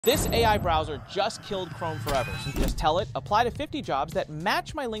This AI browser just killed Chrome forever. So just tell it, apply to 50 jobs that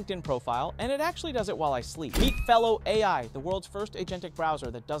match my LinkedIn profile, and it actually does it while I sleep. Meet Fellow AI, the world's first agentic browser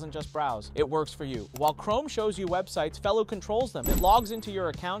that doesn't just browse. It works for you. While Chrome shows you websites, Fellow controls them. It logs into your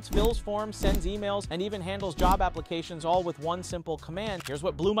accounts, fills forms, sends emails, and even handles job applications all with one simple command. Here's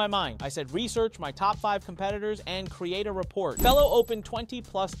what blew my mind. I said, research my top 5 competitors and create a report. Fellow opened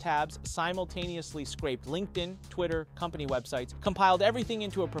 20+ tabs, simultaneously scraped LinkedIn, Twitter, company websites, compiled everything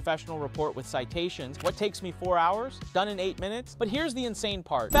into a professional report with citations. What takes me 4 hours? Done in 8 minutes? But here's the insane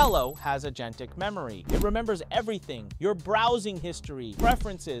part. Fellow has agentic memory. It remembers everything. Your browsing history,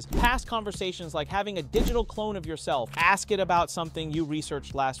 preferences, past conversations, like having a digital clone of yourself. Ask it about something you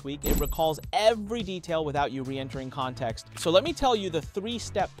researched last week. It recalls every detail without you re-entering context. So let me tell you the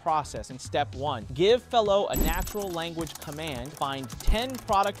 3-step process. In step 1, give Fellow a natural language command, find 10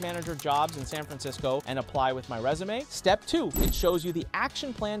 product manager jobs in San Francisco and apply with my resume. Step 2, it shows you the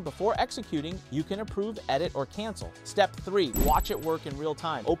action plan before executing. You can approve, edit, or cancel. Step 3, watch it work in real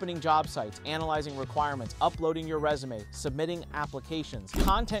time, opening job sites, analyzing requirements, uploading your resume, submitting applications.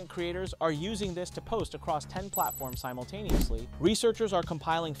 Content creators are using this to post across 10 platforms simultaneously. Researchers are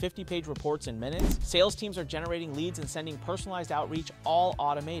compiling 50-page reports in minutes. Sales teams are generating leads and sending personalized outreach, all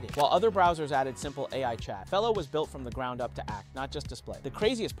automated. While other browsers added simple AI chat, Fellow was built from the ground up to act, not just display. The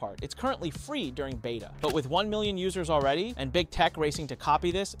craziest part, it's currently free during beta. But with 1 million users already and big tech racing to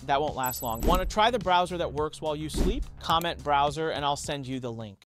copy this, that won't last long. Want to try the browser that works while you sleep? Comment browser and I'll send you the link.